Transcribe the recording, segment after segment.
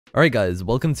Alright guys,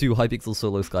 welcome to Hypixel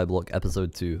Skyblock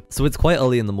episode 2. So it's quite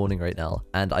early in the morning right now,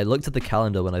 and I looked at the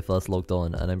calendar when I first logged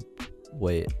on, and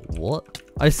wait, what?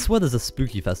 I swear there's a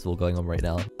spooky festival going on right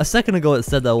now. A second ago it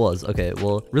said there was. Okay,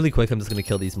 well, really quick, I'm just gonna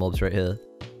kill these mobs right here.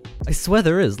 I swear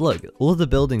there is, look, all of the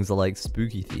buildings are like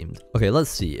spooky themed. Okay, let's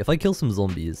see. If I kill some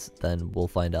zombies, then we'll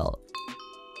find out.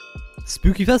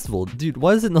 Spooky festival, dude,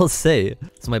 why does it not say?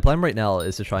 So my plan right now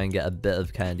is to try and get a bit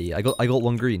of candy. I got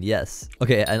one green, yes.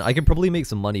 Okay, and I can probably make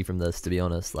some money from this, to be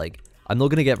honest. Like, I'm not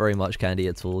gonna get very much candy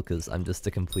at all because I'm just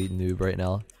a complete noob right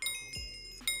now.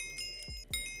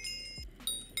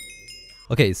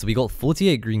 Okay, so we got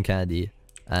 48 green candy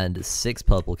and 6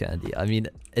 purple candy. I mean,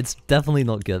 it's definitely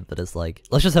not good, but it's like,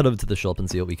 let's just head over to the shop and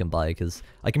see what we can buy, because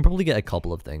I can probably get a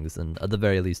couple of things, and at the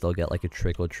very least, I'll get like a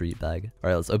trick or treat bag.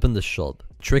 Alright, let's open the shop.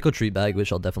 Trick or treat bag,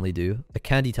 which I'll definitely do. A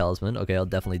candy talisman. Okay, I'll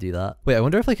definitely do that. Wait, I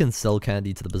wonder if I can sell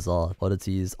candy to the bazaar.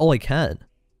 Oddities. Oh, I can.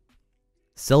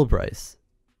 Sell price.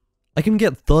 I can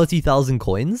get 30,000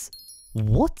 coins?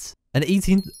 What? And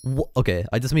 18... Okay,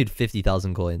 I just made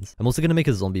 50,000 coins. I'm also gonna make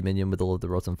a zombie minion with all of the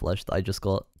rotten flesh that I just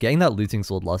got. Getting that looting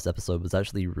sword last episode was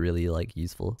actually really, like,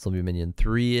 useful. Zombie minion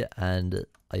 3, and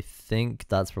I think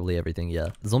that's probably everything, yeah.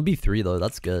 Zombie 3, though,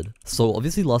 that's good. So,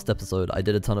 obviously, last episode, I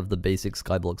did a ton of the basic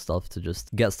Skyblock stuff to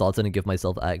just get started and give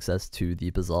myself access to the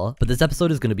bazaar. But this episode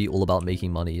is going to be all about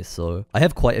making money, so I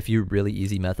have quite a few really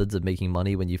easy methods of making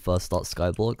money when you first start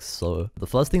Skyblock. So, the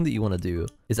first thing that you want to do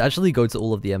is actually go to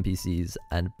all of the NPCs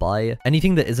and buy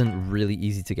anything that isn't really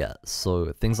easy to get.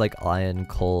 So, things like iron,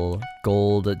 coal,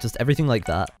 gold, just everything like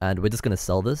that. And we're just going to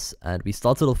sell this. And we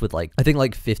started off with, like, I think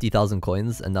like 50,000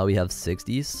 coins, and now we have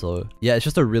 60. So yeah, it's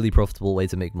just a really profitable way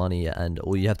to make money, and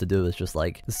all you have to do is just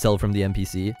like sell from the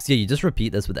NPC. So yeah, you just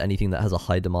repeat this with anything that has a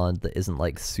high demand that isn't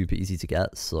like super easy to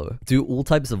get. So do all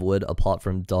types of wood apart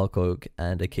from dark oak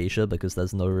and acacia, because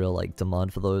there's no real like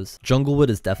demand for those. Jungle wood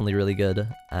is definitely really good,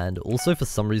 and also for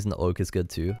some reason oak is good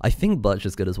too. I think birch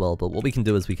is good as well, but what we can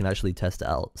do is we can actually test it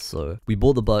out. So we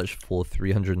bought the birch for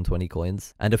 320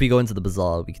 coins, and if we go into the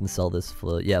bazaar, we can sell this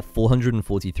for, yeah,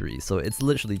 443. So it's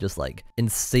literally just like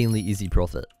insanely easy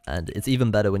profit. And it's even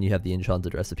better when you have the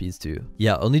enchanted recipes too.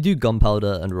 Yeah, only do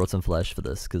gunpowder and rotten flesh for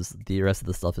this, because the rest of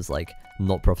the stuff is like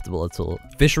not profitable at all.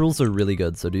 Fish rolls are really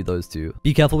good, so do those too.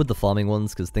 Be careful with the farming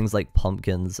ones, because things like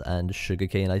pumpkins and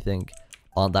sugarcane, I think,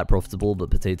 aren't that profitable,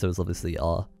 but potatoes obviously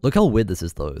are. Look how weird this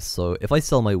is though. So if I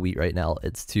sell my wheat right now,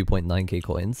 it's 2.9k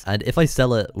coins, and if I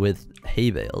sell it with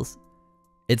hay bales,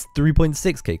 it's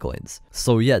 3.6k coins.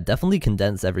 So yeah, definitely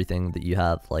condense everything that you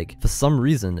have. Like, for some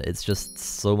reason, it's just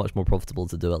so much more profitable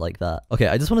to do it like that. Okay,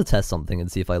 I just want to test something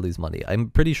and see if I lose money. I'm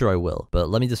pretty sure I will, but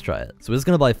let me just try it. So we're just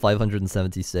gonna buy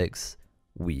 576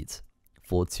 wheat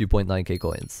for 2.9k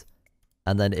coins.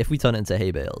 And then if we turn it into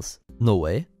hay bales, no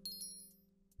way.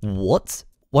 What?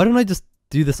 Why don't I just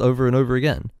do this over and over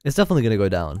again? It's definitely gonna go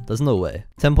down. There's no way.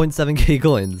 10.7k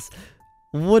coins.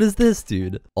 What is this,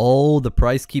 dude? Oh, the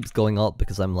price keeps going up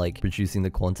because I'm like reducing the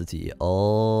quantity.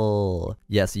 Oh,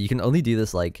 yeah, so you can only do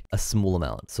this like a small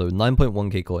amount. So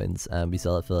 9.1k coins, and we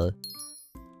sell it for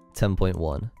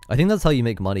 10.1. I think that's how you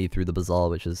make money through the bazaar,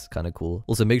 which is kind of cool.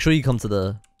 Also, make sure you come to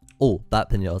the... Oh, bat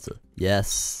pinata.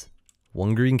 Yes.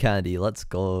 1 green candy. Let's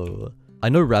go. I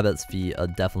know rabbit's feet are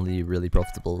definitely really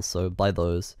profitable, so buy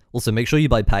those. Also, make sure you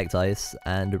buy packed ice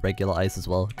and regular ice as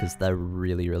well, because they're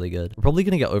really, really good. We're probably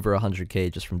gonna get over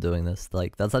 100k just from doing this.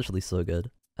 Like, that's actually so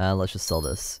good. And let's just sell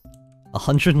this.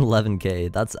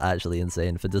 111k, that's actually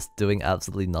insane for just doing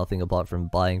absolutely nothing apart from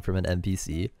buying from an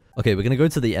NPC. Okay, we're gonna go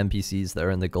to the NPCs that are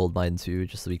in the gold mine too,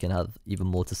 just so we can have even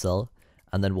more to sell.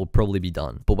 And then we'll probably be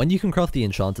done. But when you can craft the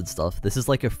enchanted stuff, this is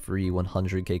like a free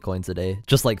 100k coins a day.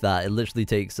 Just like that, it literally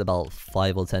takes about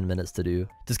 5 or 10 minutes to do.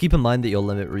 Just keep in mind that your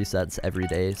limit resets every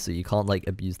day, so you can't like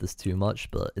abuse this too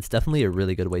much, but it's definitely a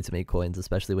really good way to make coins,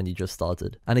 especially when you just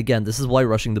started. And again, this is why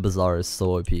rushing the bazaar is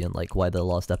so OP, and like why the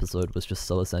last episode was just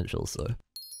so essential, so...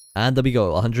 And there we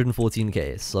go,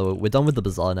 114k. So we're done with the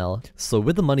bazaar now. So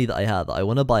with the money that I have, I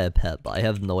want to buy a pet, but I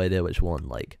have no idea which one.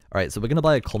 Like, alright, so we're going to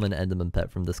buy a common enderman pet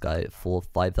from this guy for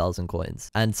 5,000 coins.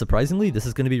 And surprisingly, this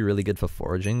is going to be really good for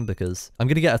foraging, because I'm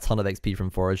going to get a ton of XP from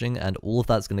foraging, and all of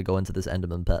that's going to go into this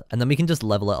enderman pet. And then we can just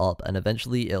level it up, and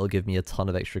eventually it'll give me a ton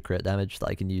of extra crit damage that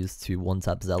I can use to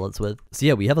one-tap zealots with. So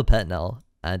yeah, we have a pet now.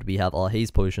 And we have our haze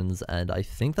potions, and I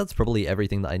think that's probably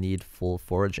everything that I need for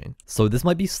foraging. So this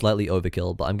might be slightly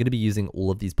overkill, but I'm going to be using all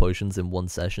of these potions in one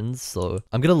session, so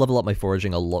I'm going to level up my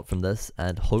foraging a lot from this,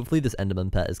 and hopefully this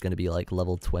enderman pet is going to be like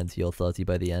level 20 or 30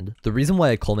 by the end. The reason why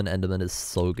a common enderman is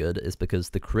so good is because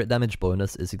the crit damage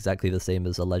bonus is exactly the same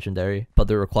as a legendary, but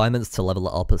the requirements to level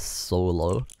it up are so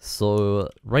low. So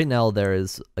right now there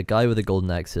is a guy with a golden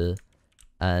axe here,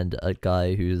 and a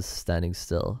guy who's standing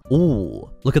still. Ooh,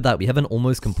 look at that. We have an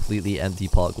almost completely empty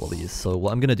park lobby. So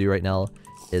what I'm gonna do right now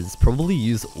is probably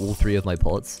use all 3 of my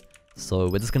pots. So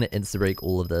we're just gonna insta-break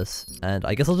all of this, and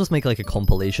I guess I'll just make like a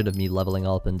compilation of me leveling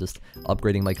up and just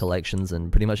upgrading my collections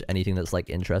and pretty much anything that's like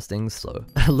interesting. So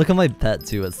look at my pet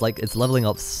too. It's like it's leveling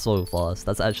up so fast.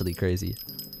 That's actually crazy.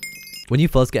 When you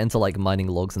first get into like mining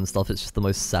logs and stuff, it's just the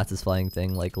most satisfying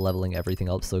thing, like leveling everything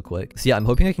up so quick. So yeah, I'm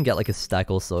hoping I can get like a stack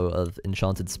or so of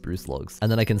enchanted spruce logs, and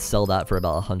then I can sell that for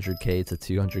about 100k to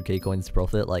 200k coins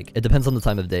profit. Like, it depends on the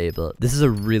time of day, but this is a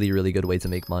really, really good way to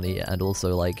make money, and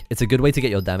also like, it's a good way to get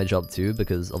your damage up too,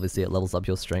 because obviously it levels up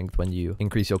your strength when you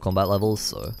increase your combat levels.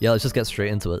 So yeah, let's just get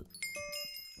straight into it.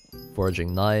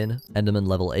 Foraging 9, Enderman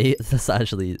level 8. That's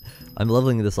actually, I'm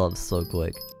leveling this up so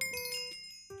quick.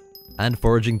 And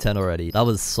foraging 10 already. That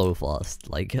was so fast.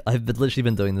 Like, I've literally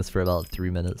been doing this for about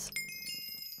 3 minutes.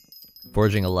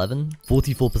 Foraging 11,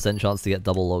 44% chance to get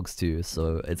double logs too,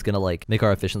 so it's gonna like make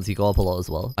our efficiency go up a lot as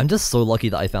well. I'm just so lucky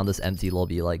that I found this empty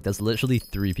lobby. Like, there's literally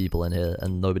 3 people in here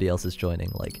and nobody else is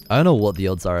joining. Like, I don't know what the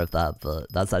odds are of that,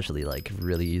 but that's actually like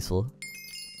really useful.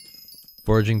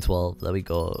 Foraging 12, there we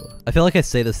go. I feel like I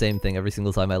say the same thing every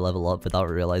single time I level up without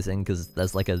realizing, because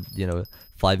there's like a, you know,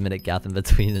 5-minute gap in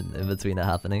between it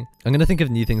happening. I'm gonna think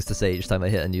of new things to say each time I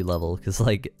hit a new level, because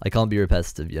like, I can't be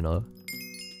repetitive, you know?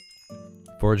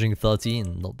 Foraging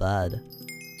 13, not bad.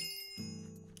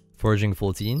 Foraging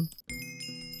 14.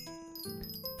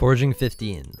 Foraging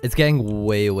 15. It's getting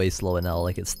way slower now,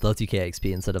 like it's 30k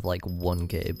XP instead of like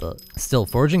 1k, but still,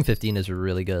 foraging 15 is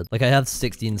really good. Like, I have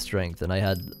 16 strength and I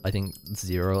had, I think,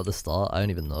 0 at the start. I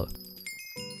don't even know.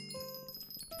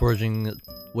 Foraging,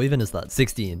 what even is that?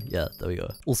 16, yeah, there we go.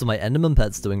 Also, my Enderman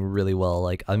pet's doing really well.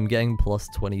 Like, I'm getting plus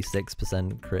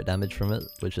 26% crit damage from it,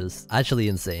 which is actually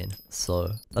insane. So,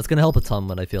 that's gonna help a ton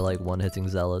when I feel like one-hitting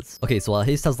zealots. Okay, so our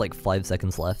haste has like 5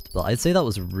 seconds left, but I'd say that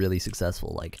was really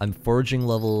successful. Like, I'm foraging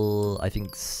level, I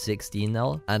think, 16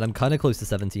 now, and I'm kind of close to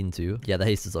 17 too. Yeah, the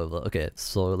haste is over. Okay,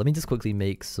 so let me just quickly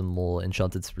make some more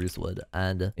enchanted spruce wood,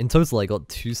 and in total, I got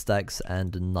 2 stacks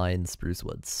and 9 spruce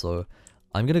woods, so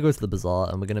I'm gonna go to the bazaar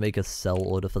and we're gonna make a sell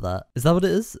order for that. Is that what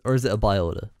it is? Or is it a buy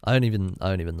order? I don't even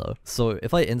know. So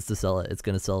if I insta sell it, it's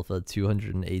gonna sell for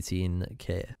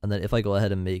 218k. And then if I go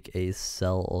ahead and make a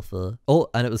sell offer, oh,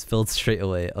 and it was filled straight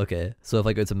away. Okay, so if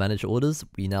I go to manage orders,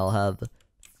 we now have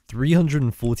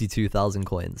 342,000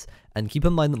 coins. And keep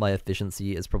in mind that my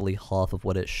efficiency is probably half of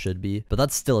what it should be, but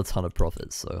that's still a ton of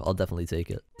profit, so I'll definitely take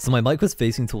it. So my mic was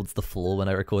facing towards the floor when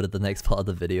I recorded the next part of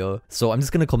the video, so I'm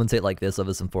just gonna commentate like this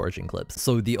over some foraging clips.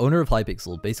 So the owner of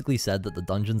Hypixel basically said that the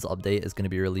Dungeons update is gonna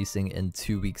be releasing in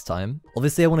 2 weeks' time.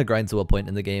 Obviously, I want to grind to a point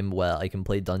in the game where I can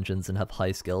play Dungeons and have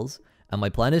high skills, and my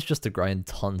plan is just to grind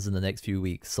tons in the next few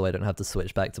weeks so I don't have to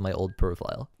switch back to my old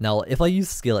profile. Now, if I use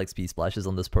skill XP splashes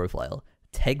on this profile,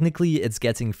 technically it's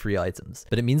getting free items,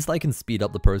 but it means that I can speed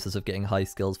up the process of getting high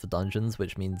skills for dungeons,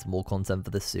 which means more content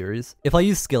for this series. If I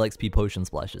use skill XP potion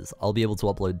splashes, I'll be able to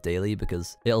upload daily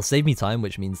because it'll save me time,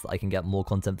 which means that I can get more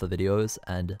content for videos,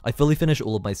 and I fully finish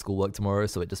all of my schoolwork tomorrow,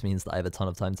 so it just means that I have a ton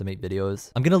of time to make videos.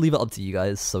 I'm gonna leave it up to you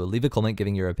guys, so leave a comment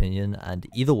giving your opinion, and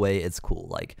either way it's cool.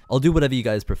 Like, I'll do whatever you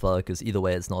guys prefer because either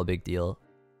way it's not a big deal.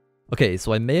 Okay,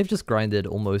 so I may have just grinded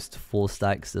almost 4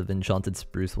 stacks of enchanted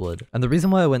spruce wood. And the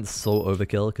reason why I went so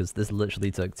overkill, because this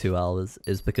literally took 2 hours,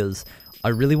 is because I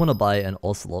really want to buy an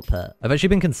ocelot pet. I've actually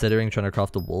been considering trying to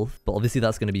craft a wolf, but obviously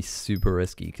that's going to be super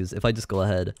risky, because if I just go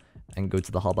ahead and go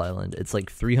to the hub island, it's like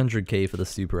 300k for the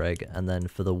super egg, and then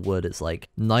for the wood it's like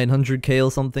 900k or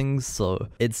something, so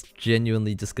it's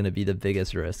genuinely just going to be the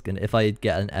biggest risk. And if I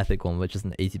get an epic one, which is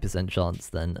an 80% chance,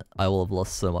 then I will have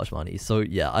lost so much money. So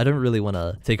yeah, I don't really want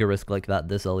to take a risk like that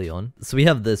this early on. So we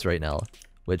have this right now,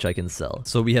 which I can sell.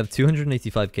 So we have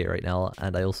 285k right now,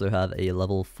 and I also have a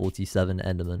level 47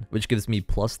 Enderman, which gives me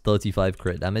plus 35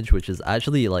 crit damage, which is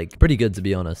actually like pretty good to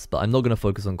be honest, but I'm not going to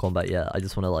focus on combat yet. I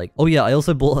just want to like, oh yeah, I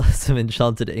also bought some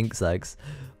enchanted ink sacs.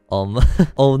 Oh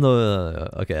no.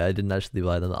 Okay, I didn't actually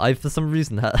buy them. I, for some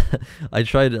reason, I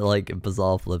tried like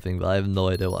bazaar flipping, but I have no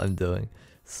idea what I'm doing.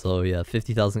 So yeah,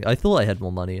 50,000. I thought I had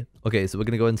more money. Okay, so we're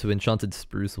going to go into enchanted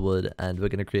spruce wood, and we're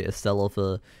going to create a sell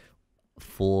offer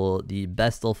for the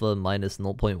best offer minus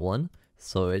 0.1.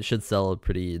 So it should sell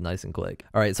pretty nice and quick.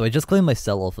 Alright, so I just claimed my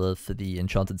sell offer for the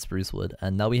enchanted spruce wood,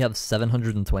 and now we have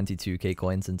 722k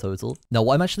coins in total. Now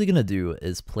what I'm actually going to do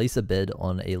is place a bid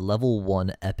on a level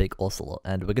 1 epic ocelot,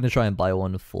 and we're going to try and buy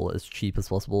one for as cheap as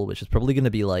possible, which is probably going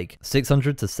to be like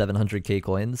 600 to 700k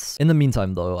coins. In the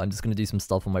meantime though, I'm just going to do some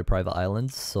stuff on my private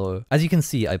island. So as you can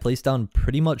see, I placed down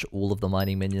pretty much all of the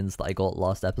mining minions that I got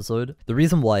last episode. The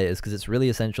reason why is because it's really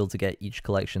essential to get each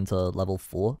collection to level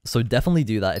 4. So definitely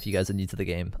do that if you guys are new to the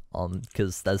game,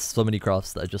 because there's so many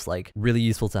crafts that are just like really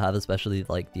useful to have, especially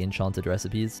like the enchanted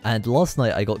recipes. And last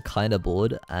night I got kind of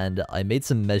bored and I made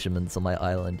some measurements on my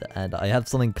island, and I have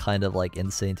something kind of like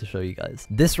insane to show you guys.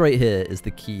 This right here is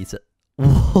the key to...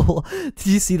 Whoa, did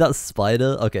you see that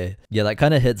spider? Okay, yeah, that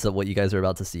kind of hits at what you guys are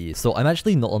about to see. So I'm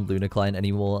actually not on LunaClient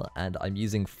anymore, and I'm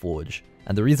using Forge.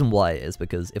 And the reason why is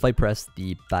because if I press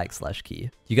the /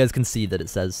 key, you guys can see that it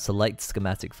says select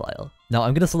schematic file. Now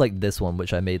I'm gonna select this one,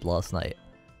 which I made last night.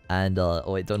 And oh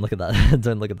wait, don't look at that.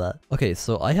 Don't look at that. Okay,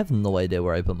 so I have no idea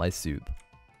where I put my soup.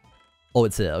 Oh,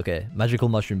 it's here. Okay, magical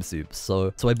mushroom soup.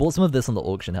 So I bought some of this on the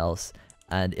auction house.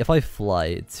 And if I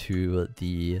fly to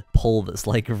the pole that's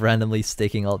like randomly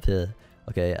sticking up here,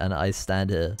 okay, and I stand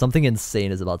here, something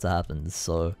insane is about to happen.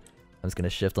 So I'm just gonna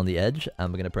shift on the edge,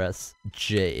 and we're gonna press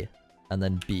J and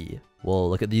then B. Whoa,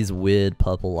 look at these weird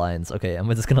purple lines. Okay, and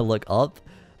we're just gonna look up,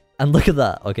 and look at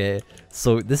that. Okay,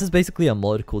 so this is basically a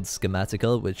mod called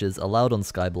Schematica, which is allowed on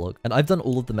Skyblock, and I've done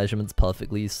all of the measurements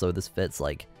perfectly, so this fits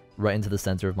like right into the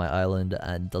center of my island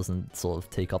and doesn't sort of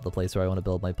take up the place where I want to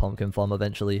build my pumpkin farm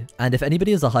eventually. And if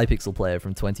anybody is a Hypixel player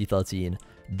from 2013,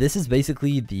 this is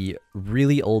basically the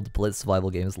really old Blitz survival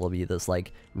games lobby that's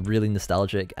like really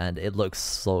nostalgic, and it looks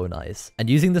so nice. And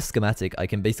using this schematic, I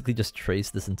can basically just trace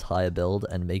this entire build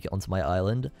and make it onto my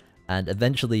island. And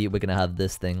eventually we're gonna have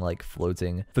this thing like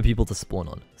floating for people to spawn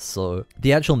on. So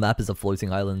the actual map is a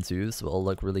floating island too, so it'll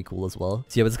look really cool as well.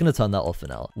 So yeah, we're just gonna turn that off for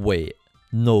now. Wait,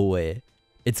 no way.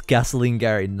 It's Gasoline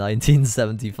Gary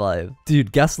 1975.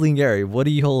 Dude, Gasoline Gary, what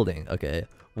are you holding? Okay,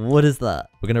 what is that?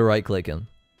 We're gonna right click him.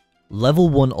 Level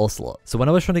 1 Ocelot. So when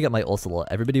I was trying to get my Ocelot,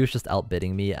 everybody was just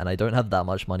outbidding me, and I don't have that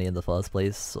much money in the first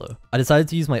place, so I decided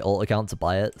to use my alt account to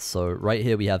buy it. So right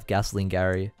here we have Gasoline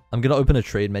Gary. I'm gonna open a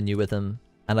trade menu with him.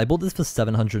 And I bought this for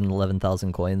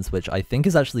 711,000 coins, which I think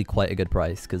is actually quite a good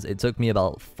price, because it took me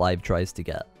about 5 tries to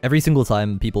get. Every single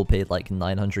time people paid like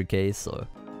 900k, so...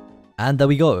 And there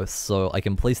we go, so I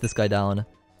can place this guy down,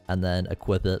 and then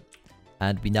equip it,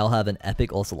 and we now have an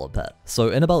epic Ocelot pet. So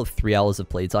in about 3 hours of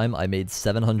playtime, I made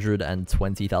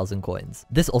 720,000 coins.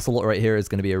 This Ocelot right here is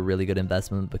going to be a really good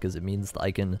investment, because it means that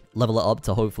I can level it up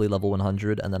to hopefully level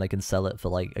 100, and then I can sell it for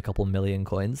like a couple million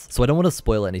coins. So I don't want to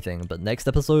spoil anything, but next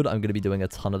episode, I'm going to be doing a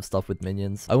ton of stuff with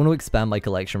minions. I want to expand my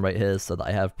collection right here so that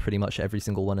I have pretty much every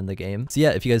single one in the game. So yeah,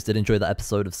 if you guys did enjoy that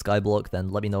episode of Skyblock, then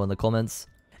let me know in the comments.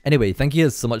 Anyway, thank you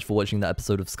guys so much for watching that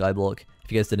episode of Skyblock.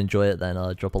 If you guys did enjoy it, then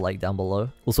drop a like down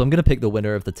below. Also, I'm going to pick the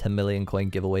winner of the 10 million coin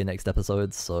giveaway next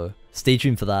episode, so stay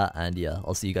tuned for that, and yeah,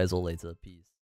 I'll see you guys all later. Peace.